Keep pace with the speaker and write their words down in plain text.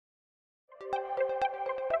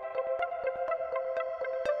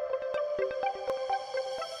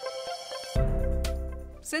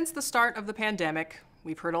Since the start of the pandemic,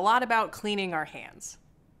 we've heard a lot about cleaning our hands.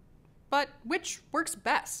 But which works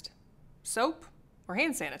best? Soap or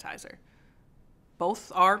hand sanitizer?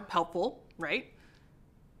 Both are helpful, right?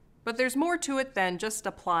 But there's more to it than just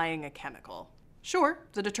applying a chemical. Sure,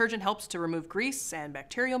 the detergent helps to remove grease and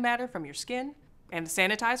bacterial matter from your skin, and the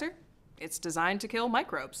sanitizer, it's designed to kill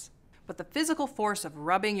microbes. But the physical force of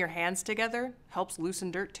rubbing your hands together helps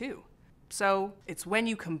loosen dirt too. So it's when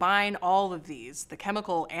you combine all of these, the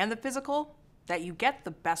chemical and the physical, that you get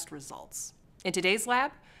the best results. In today's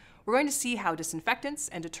lab, we're going to see how disinfectants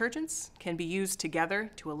and detergents can be used together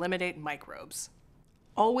to eliminate microbes.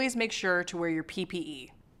 Always make sure to wear your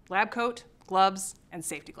PPE, lab coat, gloves, and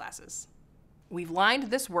safety glasses. We've lined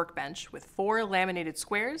this workbench with 4 laminated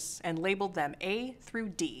squares and labeled them A through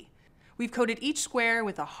D. We've coated each square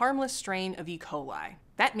with a harmless strain of E. coli.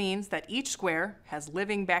 That means that each square has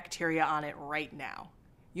living bacteria on it right now.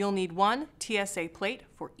 You'll need 1 TSA plate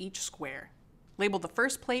for each square. Label the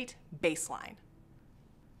first plate baseline.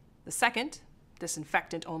 The second,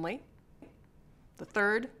 disinfectant only. The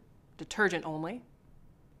third, detergent only.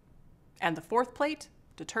 And the fourth plate,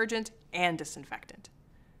 detergent and disinfectant.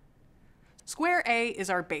 Square A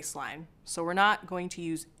is our baseline, so we're not going to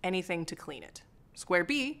use anything to clean it. Square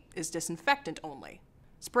B is disinfectant only.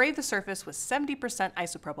 Spray the surface with 70%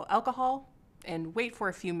 isopropyl alcohol and wait for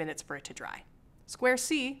a few minutes for it to dry. Square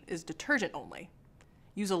C is detergent only.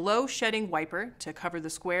 Use a low shedding wiper to cover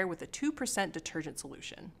the square with a 2% detergent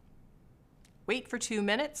solution. Wait for 2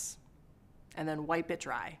 minutes and then wipe it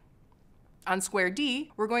dry. On square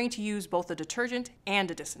D, we're going to use both a detergent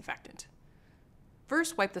and a disinfectant.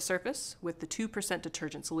 First, wipe the surface with the 2%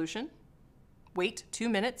 detergent solution. Wait 2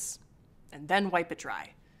 minutes and then wipe it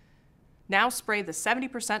dry. Now spray the 70%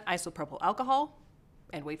 isopropyl alcohol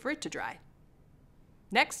and wait for it to dry.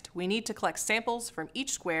 Next, we need to collect samples from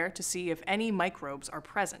each square to see if any microbes are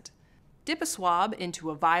present. Dip a swab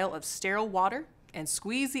into a vial of sterile water and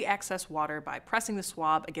squeeze the excess water by pressing the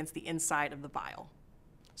swab against the inside of the vial.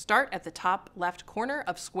 Start at the top left corner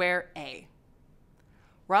of square A.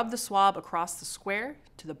 Rub the swab across the square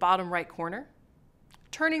to the bottom right corner,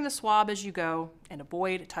 turning the swab as you go and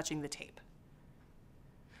avoid touching the tape.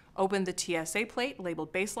 Open the TSA plate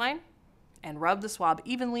labeled baseline and rub the swab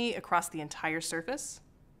evenly across the entire surface,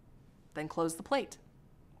 then close the plate.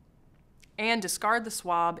 And discard the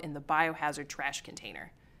swab in the biohazard trash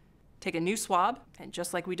container. Take a new swab, and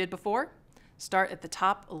just like we did before, start at the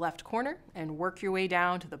top left corner and work your way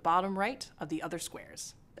down to the bottom right of the other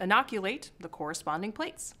squares. Inoculate the corresponding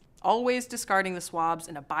plates, always discarding the swabs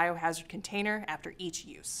in a biohazard container after each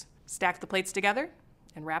use. Stack the plates together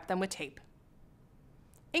and wrap them with tape.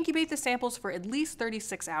 Incubate the samples for at least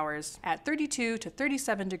 36 hours at 32 to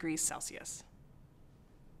 37 degrees Celsius.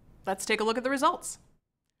 Let's take a look at the results.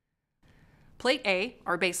 Plate A,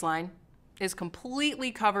 our baseline, is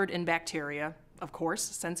completely covered in bacteria, of course,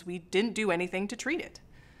 since we didn't do anything to treat it.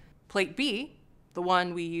 Plate B, the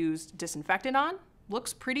one we used disinfectant on,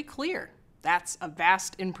 looks pretty clear. That's a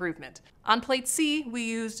vast improvement. On plate C, we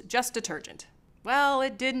used just detergent. Well,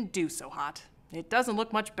 it didn't do so hot. It doesn't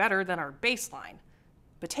look much better than our baseline.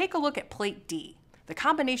 But take a look at plate D. The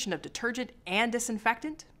combination of detergent and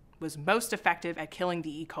disinfectant was most effective at killing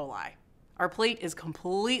the E. coli. Our plate is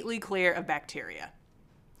completely clear of bacteria.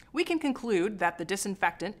 We can conclude that the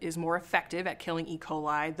disinfectant is more effective at killing E.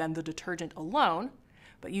 coli than the detergent alone,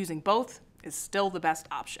 but using both is still the best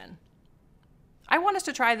option. I want us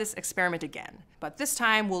to try this experiment again, but this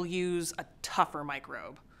time we'll use a tougher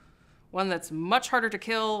microbe. One that's much harder to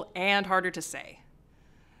kill and harder to say.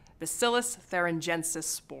 Bacillus thuringiensis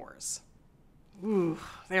spores. Ooh,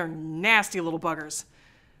 they're nasty little buggers.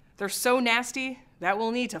 They're so nasty that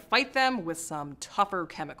we'll need to fight them with some tougher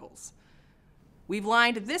chemicals. We've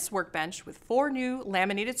lined this workbench with 4 new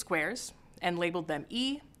laminated squares and labeled them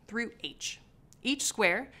E through H. Each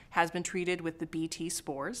square has been treated with the Bt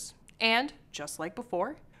spores, and, just like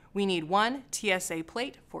before, we need 1 TSA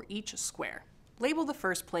plate for each square. Label the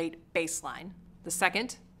first plate baseline, the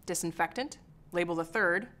second disinfectant, label the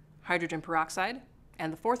third hydrogen peroxide,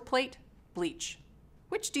 and the fourth plate bleach.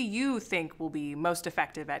 Which do you think will be most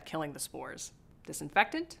effective at killing the spores?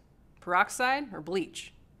 Disinfectant, peroxide, or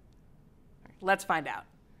bleach? Let's find out.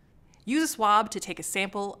 Use a swab to take a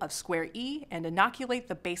sample of square E and inoculate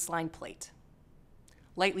the baseline plate.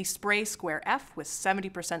 Lightly spray square F with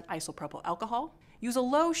 70% isopropyl alcohol. Use a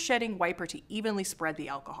low shedding wiper to evenly spread the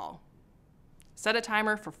alcohol. Set a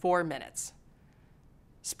timer for 4 minutes.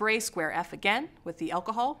 Spray square F again with the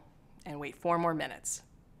alcohol and wait 4 more minutes.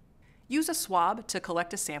 Use a swab to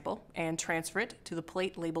collect a sample and transfer it to the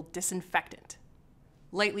plate labeled disinfectant.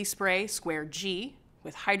 Lightly spray square G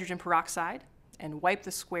with hydrogen peroxide and wipe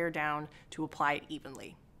the square down to apply it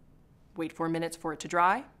evenly. Wait 4 minutes for it to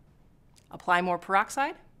dry, apply more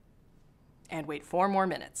peroxide, and wait 4 more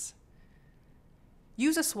minutes.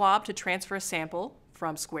 Use a swab to transfer a sample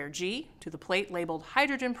from square G to the plate labeled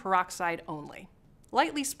hydrogen peroxide only.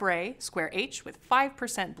 Lightly spray square H with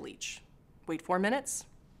 5% bleach. Wait 4 minutes,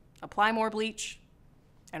 apply more bleach,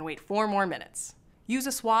 and wait 4 more minutes. Use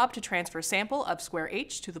a swab to transfer a sample of square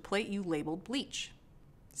H to the plate you labeled bleach.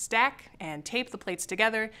 Stack and tape the plates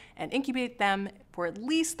together and incubate them for at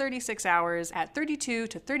least 36 hours at 32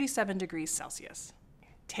 to 37 degrees Celsius.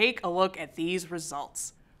 Take a look at these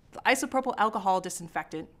results. The isopropyl alcohol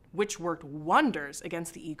disinfectant, which worked wonders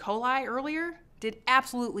against the E. coli earlier, did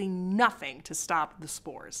absolutely nothing to stop the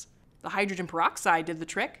spores. The hydrogen peroxide did the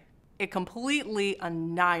trick. It completely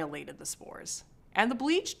annihilated the spores. And the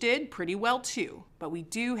bleach did pretty well too, but we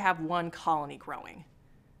do have one colony growing.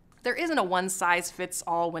 There isn't a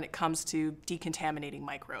one-size-fits-all when it comes to decontaminating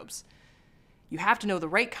microbes. You have to know the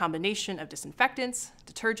right combination of disinfectants,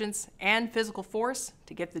 detergents, and physical force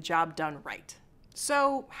to get the job done right.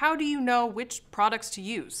 So, how do you know which products to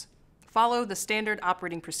use? Follow the standard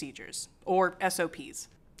operating procedures, or SOPs.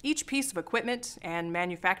 Each piece of equipment and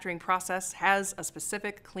manufacturing process has a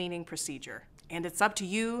specific cleaning procedure, and it's up to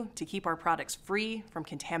you to keep our products free from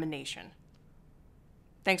contamination.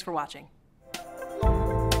 Thanks for watching.